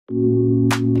So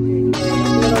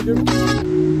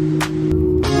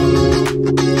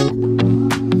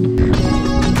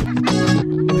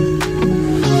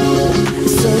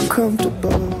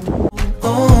comfortable.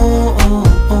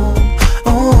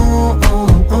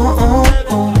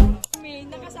 May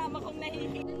nakasama kong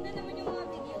nahihilig. Ganda naman yung mga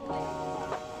video ko.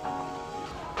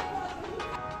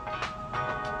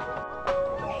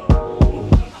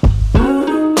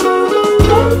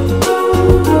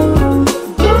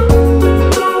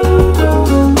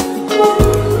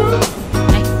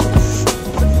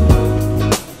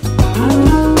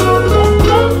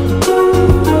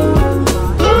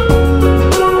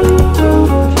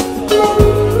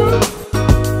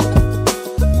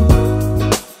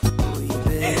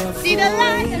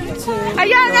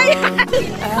 Ayan, ayan!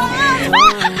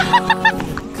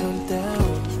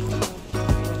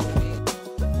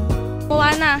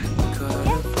 Moana.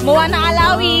 Moana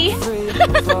Alawi.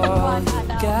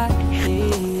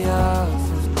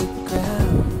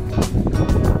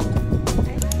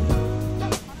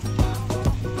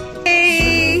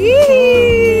 Hey!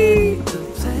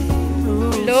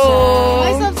 Hello!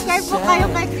 May subscribe po kayo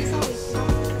kay Chris.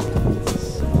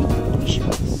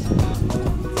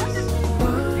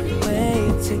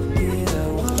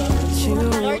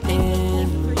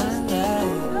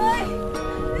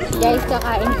 Guys,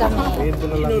 kakain kami. Dito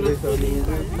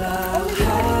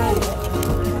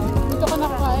ko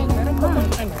nakain.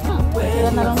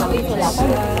 Sila na lang natin sila.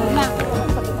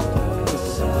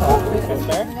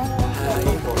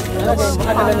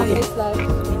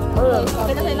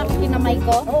 Okay na lang kinamay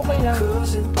ko? Okay lang.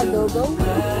 Adobo?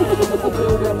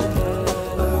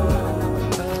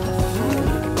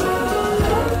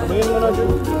 Tumingin mo na dyan.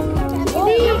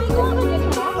 Hindi!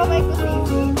 Kamay ko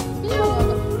sisi.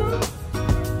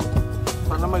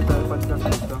 Sana may dapat ka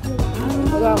dito.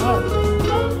 Wala nga.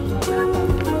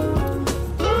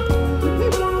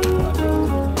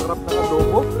 Sarap ng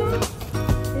adobo.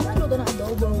 Sinaluto ng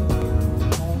adobo.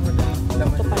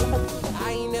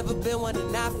 I ain't never been one to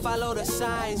not follow the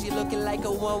signs. You're looking like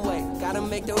a one-way. Gotta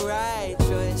make the right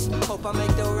choice. Hope I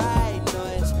make the right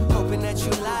noise. Hoping that you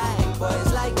like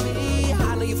boys like me.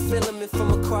 I know you're feeling me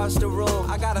from across the room.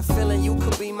 I got a feeling you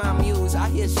could be my muse. I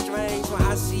hear strange when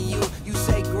I see you. You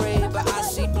say green, but I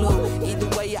see blue. Either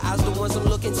way, your eyes the ones I'm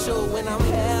looking to. When I'm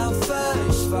hell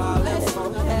first, falling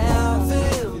from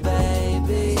heaven,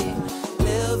 baby.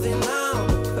 Living on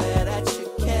the prayer that you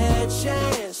catch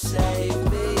and save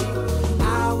me.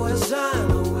 I was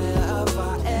unaware of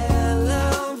our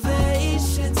elevation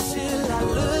till I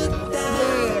looked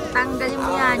down. Tanggalin mo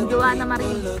yan, Joanna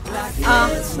Marie.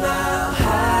 It's now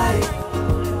high.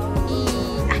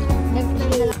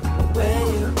 When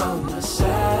you're on my side,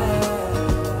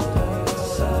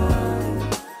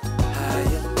 high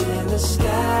up in the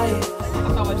sky.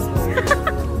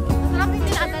 Masarap yung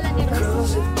tinadala ni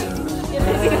Rose. Yan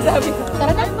ang sinasabi ko.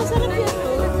 Tara na, masarap yan.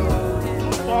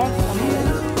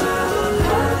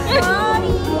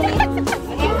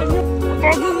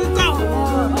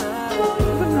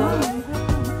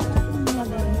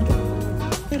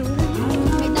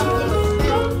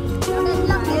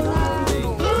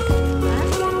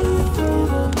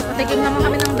 Patikim naman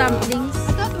kami ng dumplings.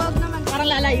 Parang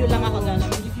lalayo lang ako doon.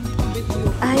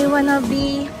 I wanna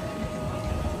be.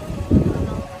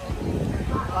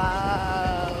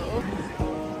 Wow.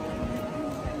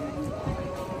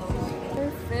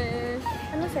 Surfish.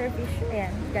 Ano surfish?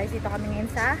 Ayan, guys, dito kami ngayon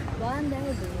sa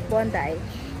Bondi.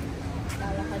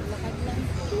 Lalakad-lakad lang.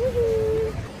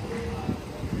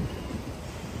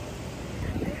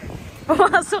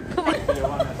 Pumasok po.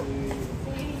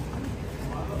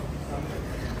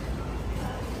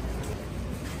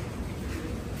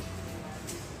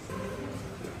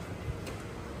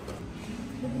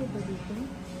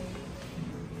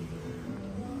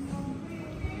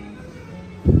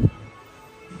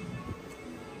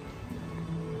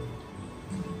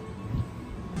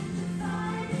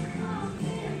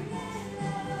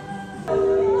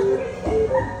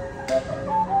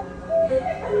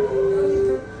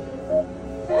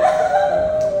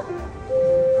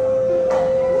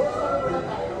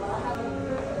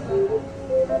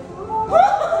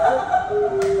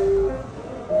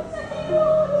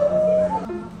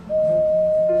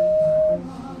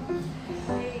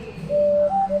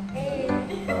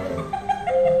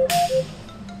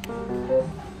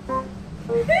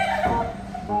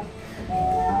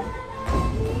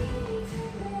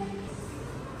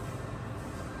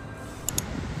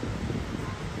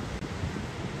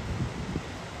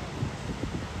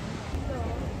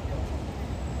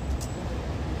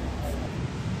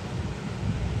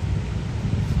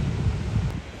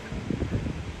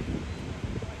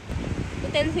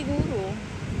 Hotel siguro.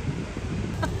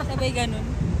 Sabay ganun.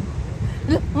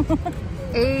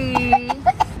 Eh.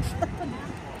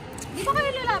 Di ba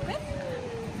kayo lalapit?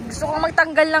 Gusto kong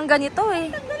magtanggal ng ganito eh.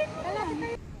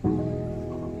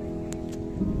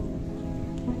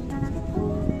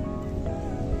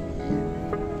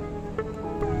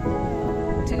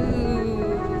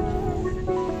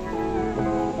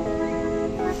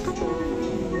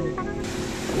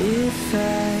 If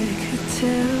I could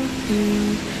tell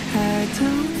you, I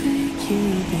don't think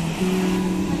you'd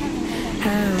believe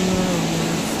how long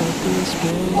I felt this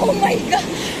way. Oh my God!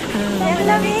 Ang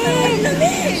lamig!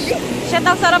 Shit,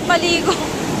 ang sarap maligo.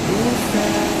 If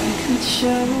I could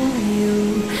show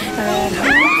you, I'd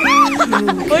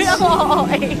hope Uy, ako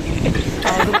okay.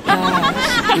 all the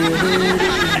possibilities.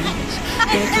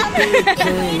 There could be a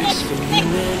place for you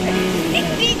and me.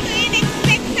 Hindi ko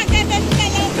in-expect na ganun ka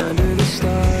lang. Under the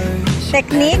stars.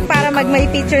 Technique para mag-may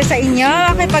picture sa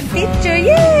inyo. Makipag-picture.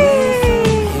 Yay!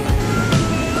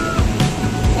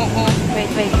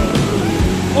 Wait, wait, wait.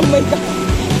 Oh my God!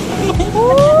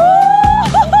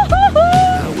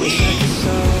 I wish I could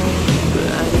solve, but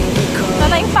I never called.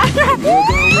 Sana yung para.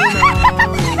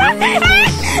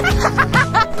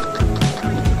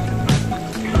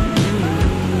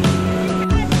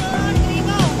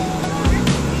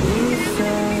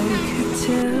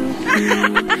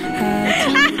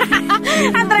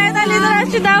 Adrenaline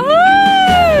rush daw.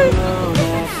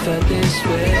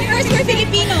 First, we're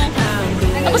Filipino.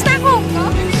 Tapos na ako.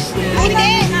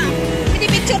 Hindi! Hindi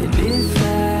picture. If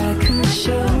I could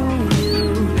show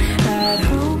you, I'd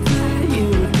hope that you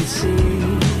could see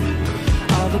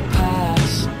all the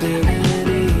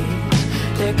possibilities.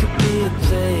 There could be a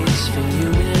place for you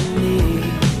and me.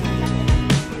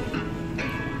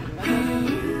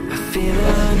 I feel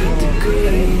 100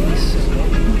 degrees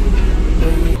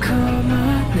when you call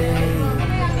my name,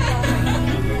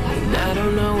 and I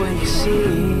don't know what you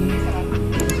see.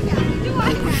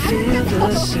 We feel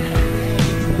the same.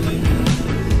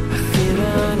 I feel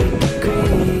 100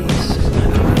 degrees.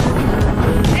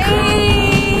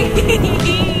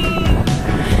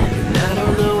 And I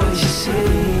don't know what you see.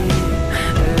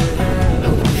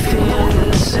 We feel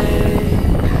the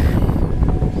same.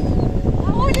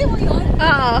 Huli mo yun?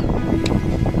 Oo.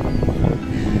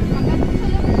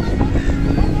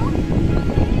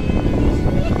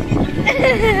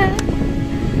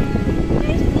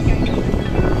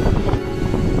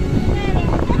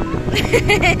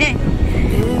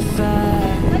 If I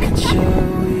could show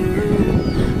you,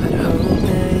 I'd hope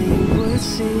that you would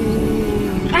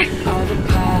see all the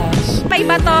May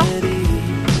bato.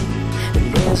 possibilities. And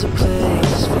there's a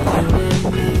place for you and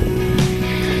me.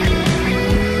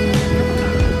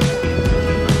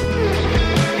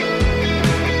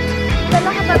 Dala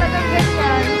ka talagang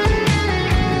ganyan.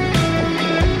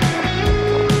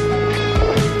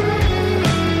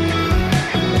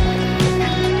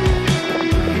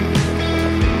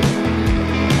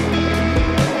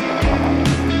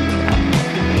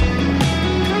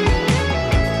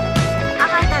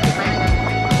 Akala, di ba?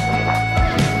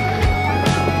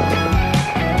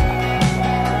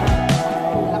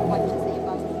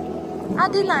 Ah,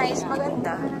 di nice.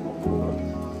 Maganda.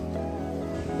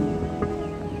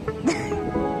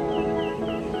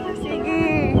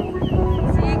 Sige.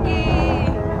 Sige.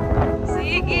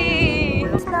 Sige.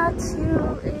 It's not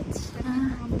you, it's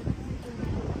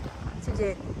si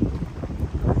Jen.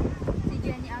 Si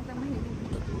Jenny ata mahilig.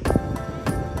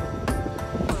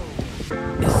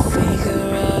 If we could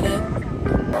run it,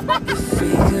 if we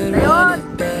could run it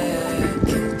back,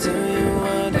 do you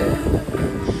wonder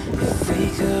if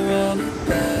we could run it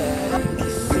back?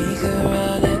 If we could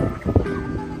run it,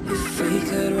 if we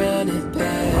could run it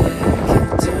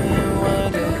back, do you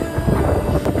wonder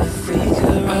if we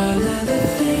could run all of the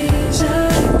things I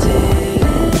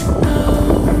didn't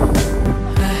know?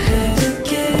 I had to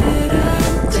get up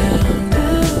down the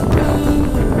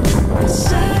road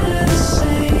inside of the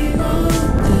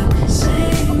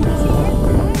same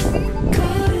old,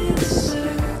 caught in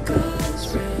circles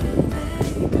round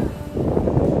they go.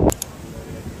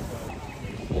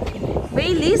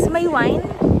 Baileys, may wine?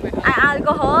 Ay,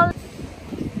 alcohol?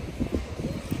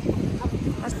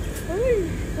 Uy,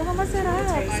 baka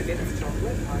masarap.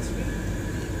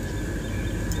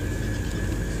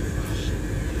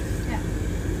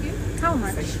 How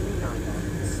much?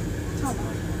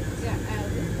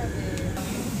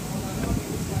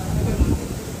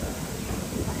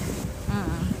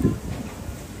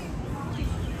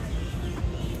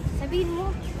 Sabihin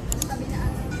mo. Sabi na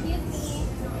ako.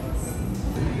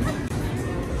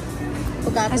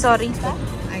 Ay, sorry.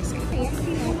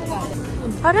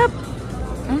 Harap!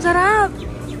 Ang sarap!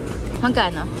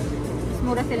 Magkano?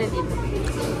 Mura sila dito.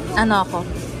 Ano ako?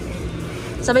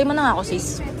 Sabay mo na nga ako,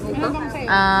 sis.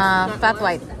 Flat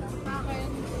white.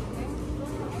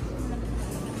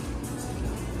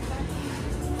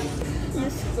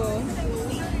 Yes ko.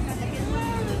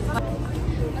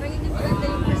 Parang hindi maganda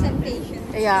yung presentation.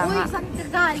 Kaya nga. Uy, saan ka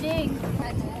galing?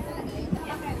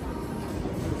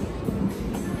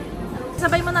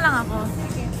 Sabay mo na lang ako.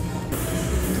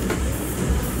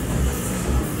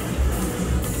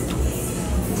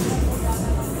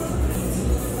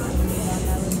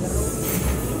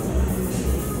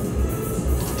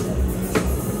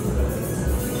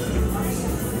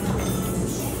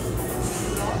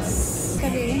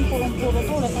 Sabihin,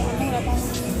 puro-puro to.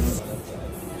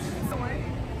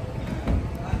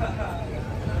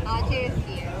 Cheers.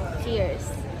 Cheers.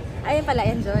 Ayun pala,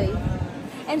 enjoy.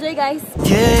 Enjoy, guys.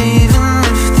 Yeah, even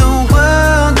if the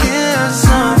world gives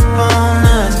up